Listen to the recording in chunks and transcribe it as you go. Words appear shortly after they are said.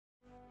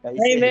नहीं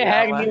कैसे मैं हिला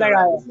हैक हुआ नहीं है थोड़ा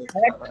लगाया,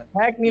 दिखने हैक का।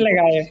 हैक नहीं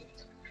लगाया।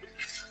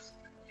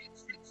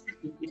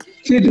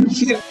 फिर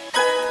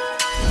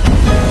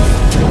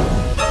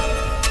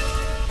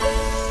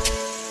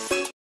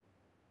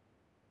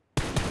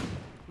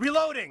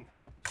Reloading!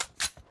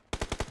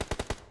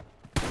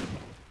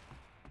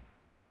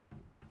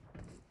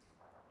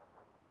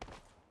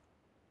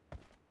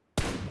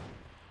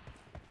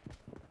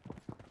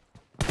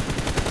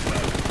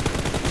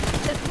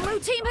 The blue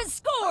team has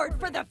scored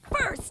for the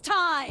first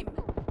time!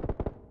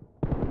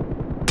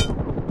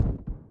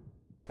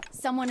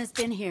 Someone has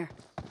been here.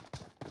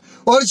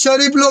 और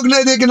शरीफ लोग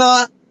नहीं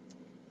देखना,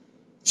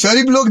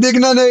 शरीफ लोग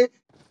देखना नहीं।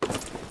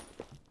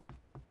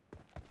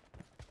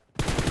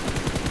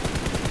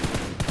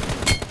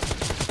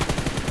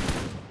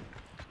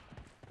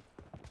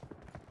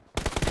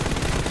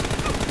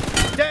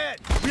 Dead!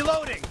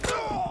 Reloading!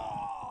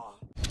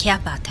 क्या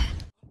बात है?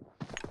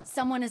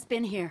 Someone has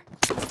been here.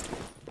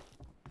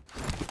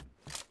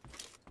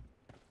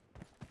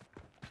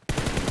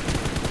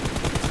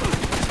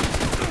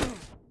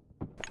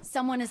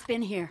 Someone has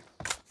been here.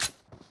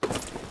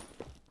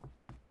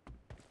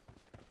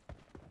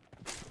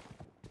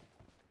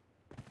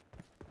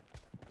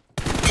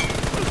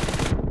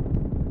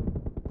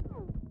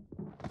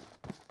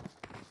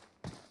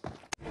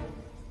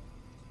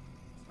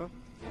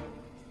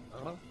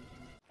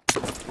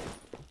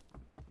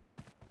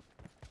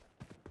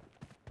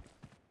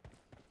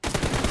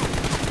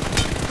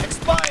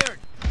 Expired!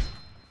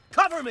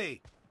 Cover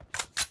me!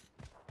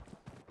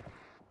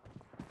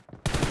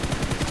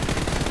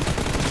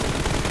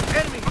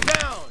 Enemy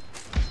down!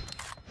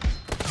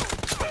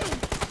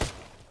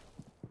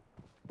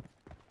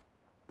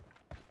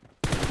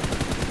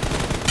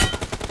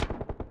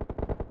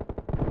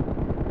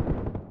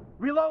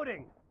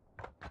 Reloading!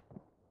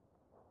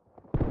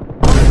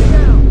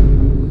 Down!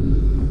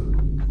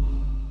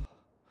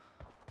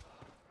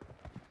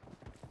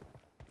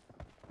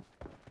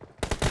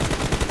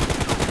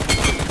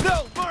 No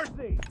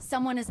mercy!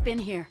 Someone has been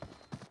here.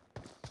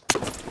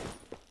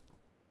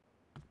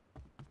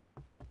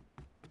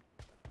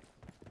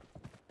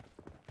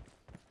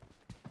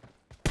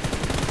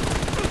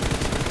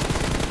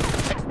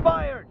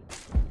 Expired!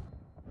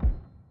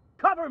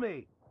 Cover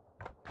me!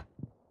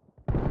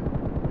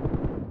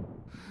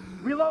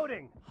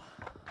 Reloading!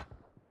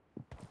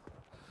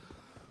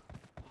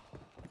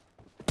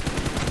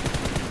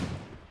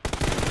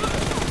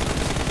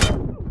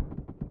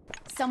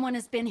 Someone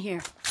has been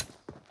here.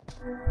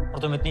 और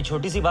तुम इतनी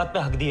छोटी सी बात पे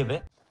हक दिए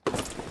बे।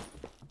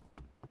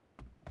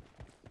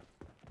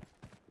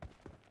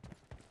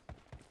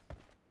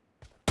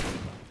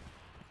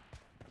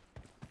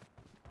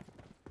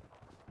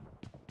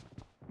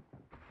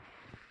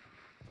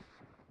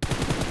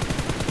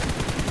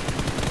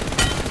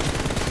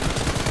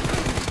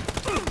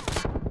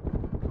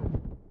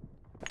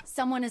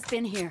 Someone has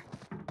been here.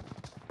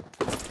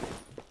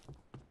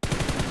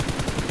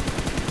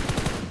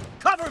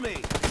 Cover me!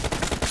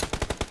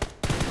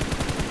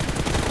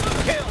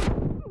 Kill!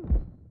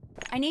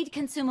 I need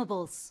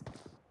consumables.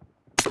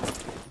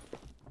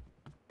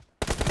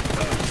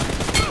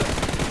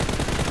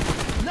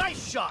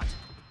 Nice shot!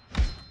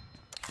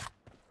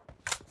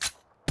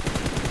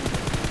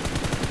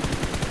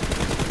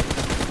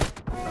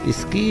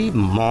 इसकी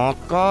माँ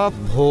का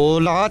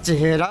भोला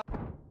चेहरा।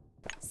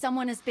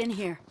 Someone has been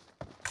here.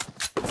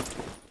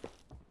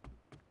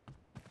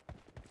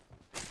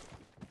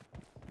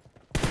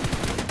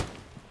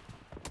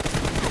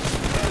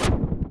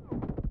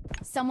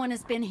 Someone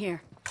has been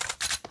here.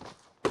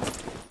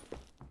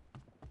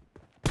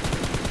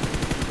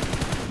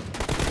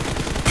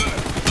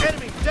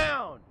 Enemy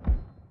down!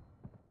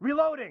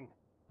 Reloading!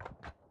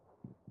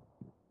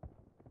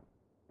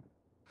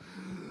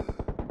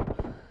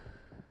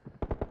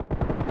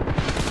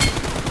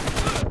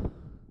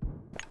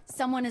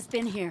 Someone has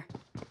been here.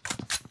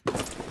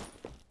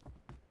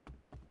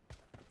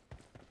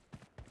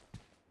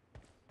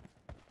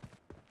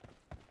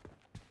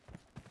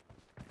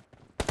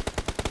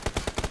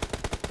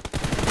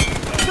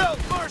 No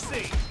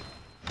mercy!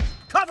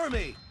 Cover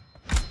me!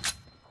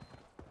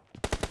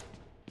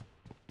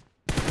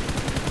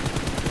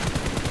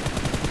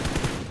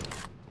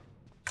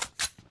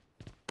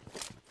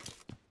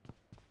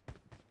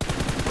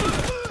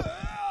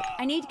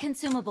 I need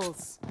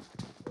consumables.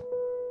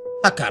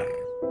 هكر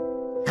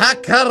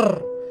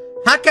هكر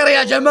هكر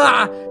يا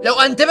جماعة، لو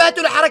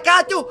انتبهتوا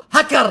لحركاته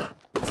هكر.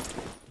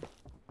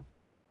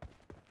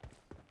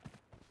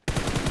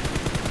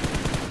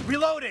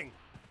 Reloading!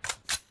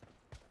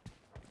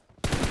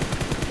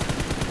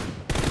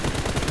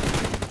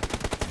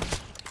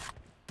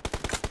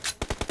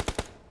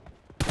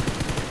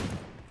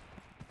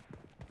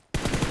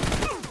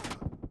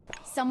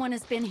 Someone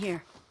has been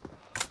here.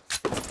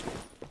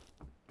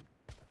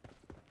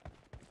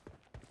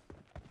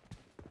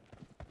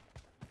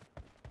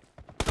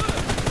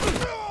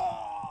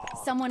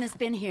 Someone has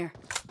been here.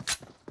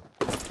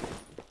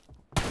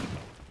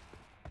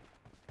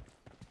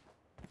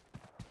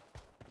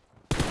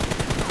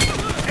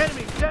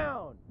 Enemy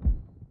down!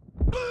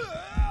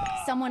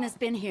 Someone has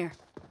been here.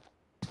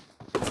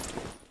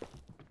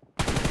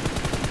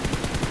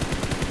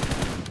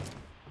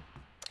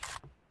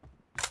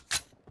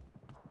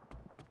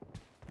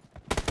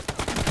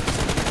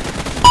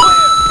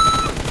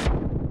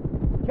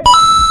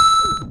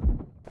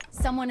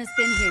 Someone has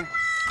been here.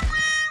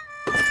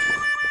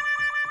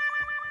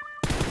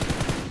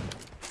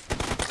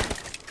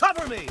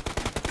 Cover me!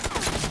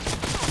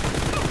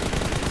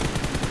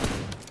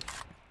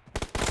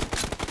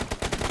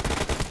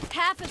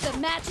 Half of the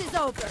match is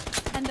over,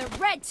 and the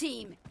red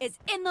team is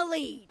in the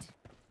lead.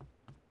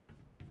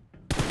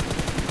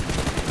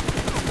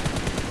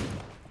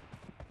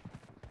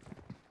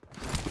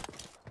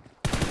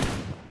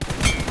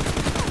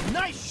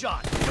 Nice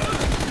shot!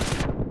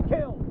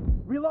 Kill!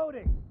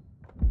 Reloading!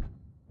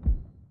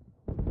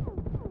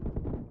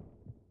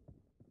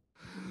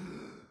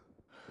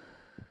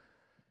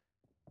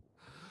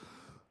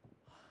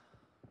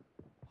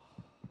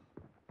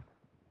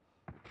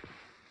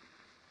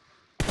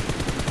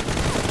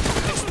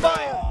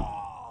 Expired!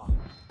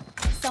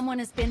 Someone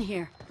has been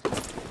here.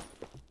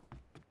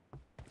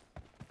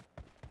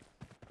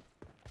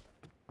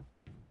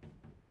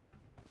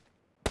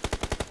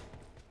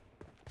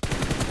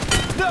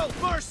 No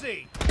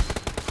mercy!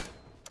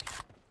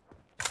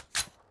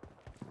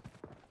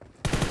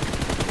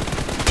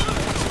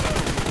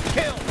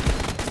 Kill!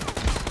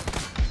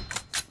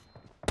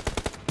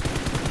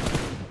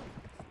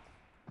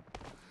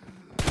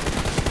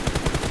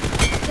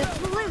 The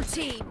blue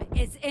team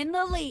is in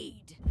the lead.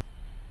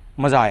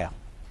 मजा आया.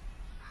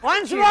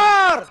 Once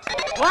more!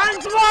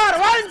 Once more!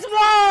 Once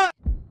more!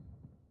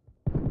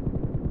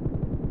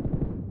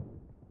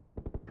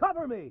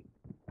 Cover me!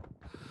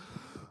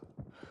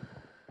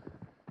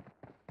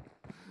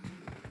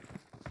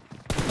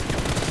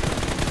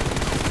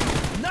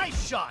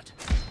 Nice shot!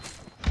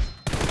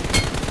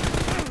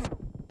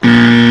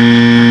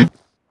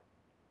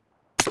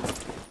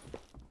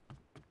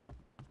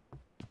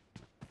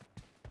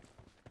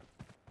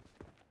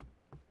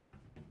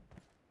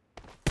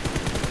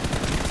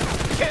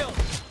 Kill!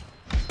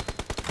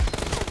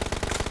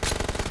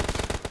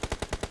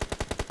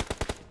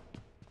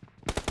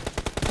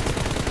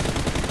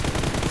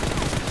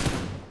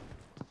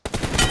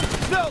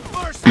 No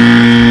mercy!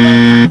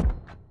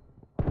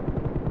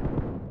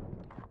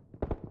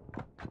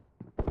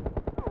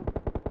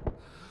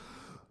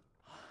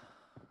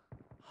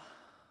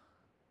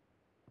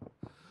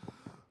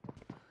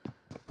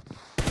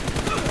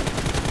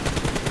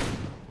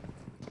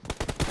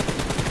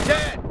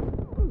 Dead!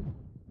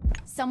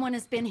 Someone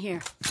has been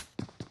here.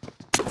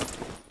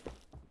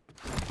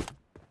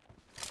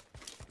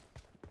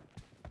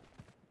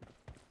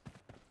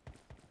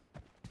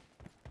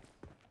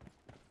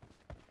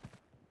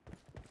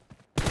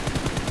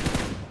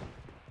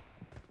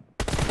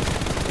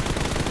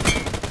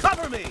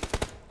 Cover me!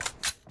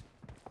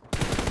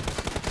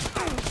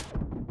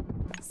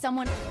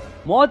 Someone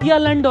मौत या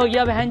लंड हो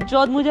गया बहन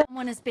चौथ मुझे.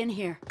 Someone has been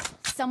here.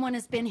 Someone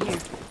has been here.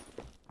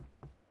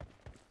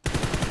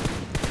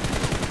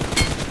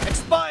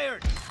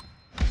 Expired!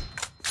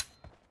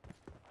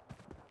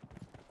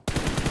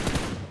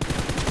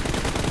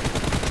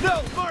 No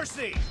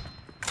mercy!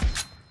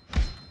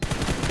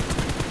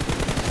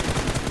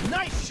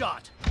 Nice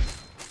shot!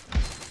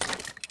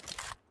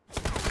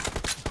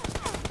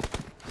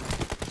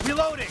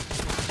 Reloading!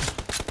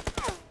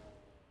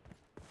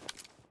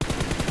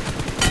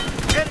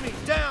 Enemy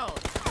down!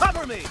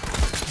 Cover me!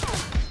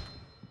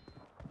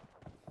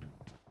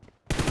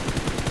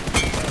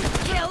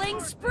 Killing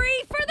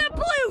spree for the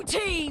blue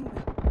team!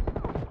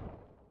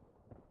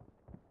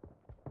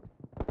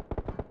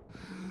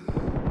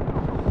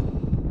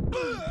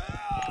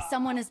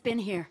 Someone has been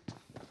here.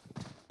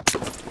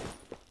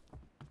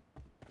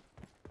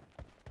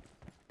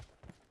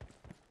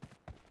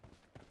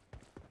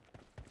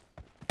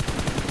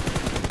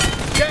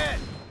 Dead!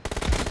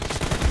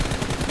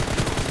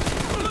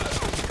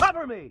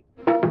 Cover me!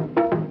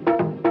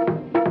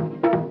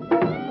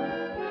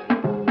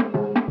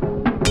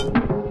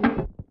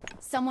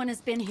 Someone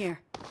has been here.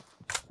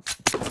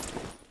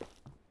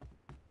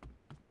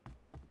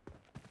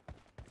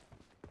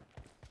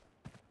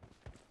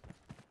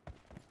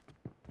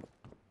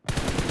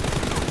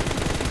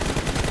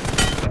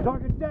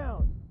 Target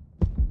down!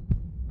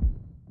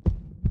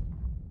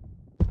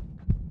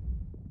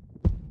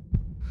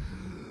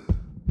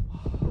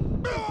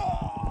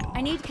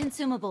 I need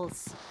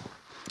consumables.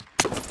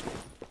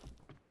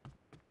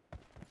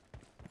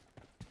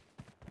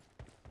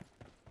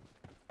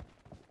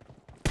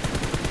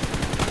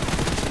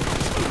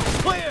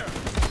 Clear!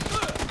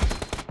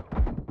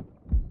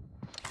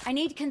 I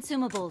need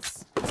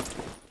consumables.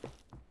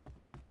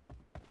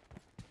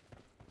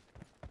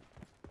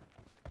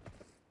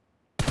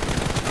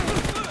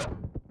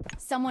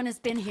 Someone has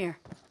been here.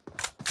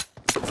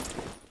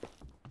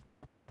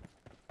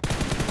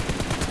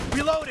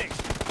 Reloading!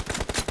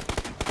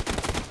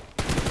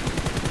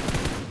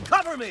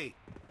 Cover me!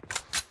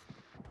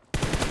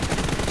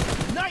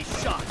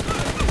 Nice shot!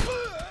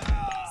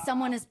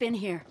 Someone has been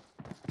here.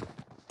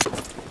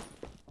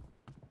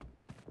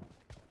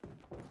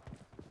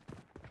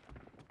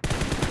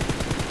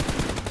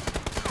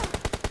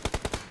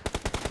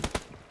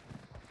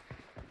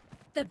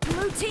 The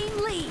blue team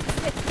leads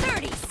with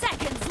 30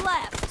 seconds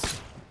left.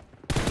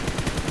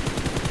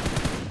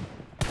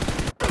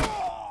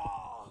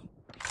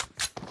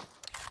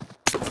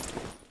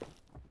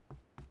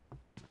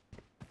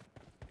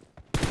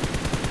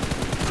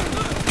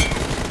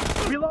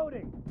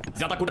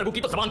 ज्यादा कुटर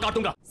रुकी तो सामान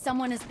काटूंगा।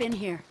 Someone has been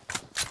here.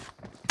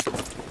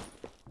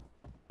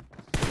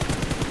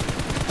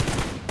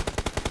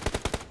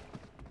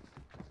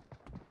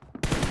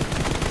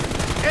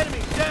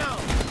 Enemy down.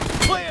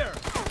 Clear.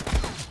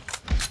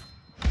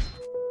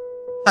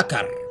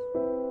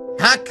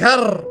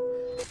 Hacker.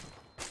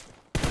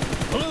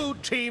 Blue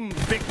team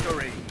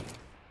victory.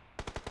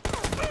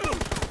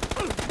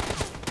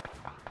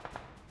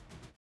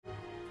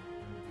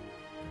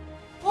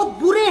 बहुत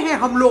बुरे हैं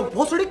हम लोग,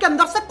 भोसड़ी के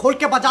अंदर से खोल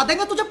के बजा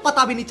देंगे, तुझे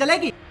पता भी नहीं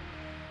चलेगी।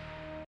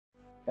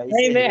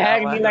 नहीं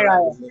हैक नहीं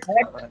लगाया,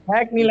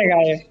 हैक नहीं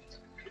लगाया।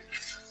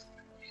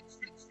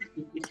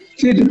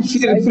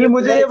 फिर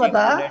मुझे ये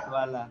बता,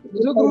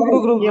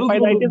 रुक ये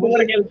फाइनाइटिस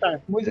ओवर खेलता है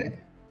मुझे।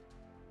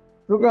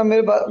 रुक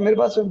मेरे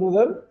पास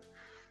ब्रदर,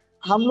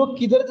 हम लोग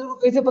किधर थे,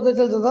 कैसे पता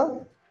चलता था?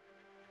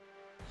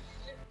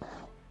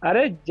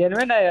 अरे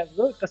जेन्युइन आहे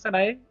ब्रो, कसं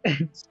नाही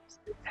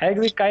हैक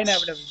भी काही नाही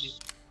आपल्यामध्ये।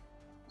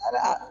 अरे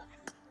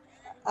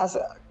असं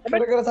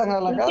खरं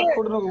सांगायला का,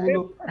 खोटं नको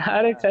बोलू।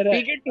 अरे खरं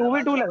ठीक आहे,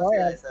 2v2 लगाओ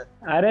यार।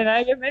 अरे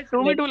नाही मैं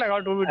 2v2 लगाओ,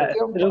 2v2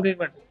 रुक एक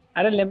मिनिट।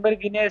 अरे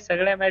लैम्बोर्गिनी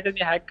सगळ्या मॅचेस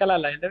मी हॅक केला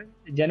आहे,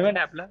 जेन्युइन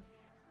आहे आपला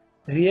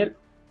रियल।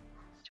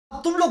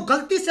 तुम लोग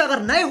गलती से अगर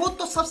नए हो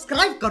तो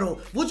सब्सक्राइब करो,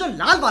 वो जो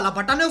लाल वाला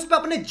बटन है उस पे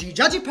अपने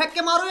जीजा जी फेंक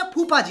के मारो या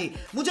फूफा जी,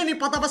 मुझे नहीं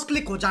पता, बस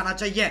क्लिक हो जाना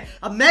चाहिए।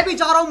 अब मैं भी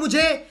जा रहा हूं,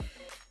 मुझे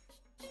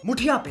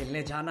मुठिया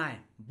पेलने जाना है।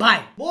 बाय।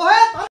 वो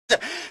है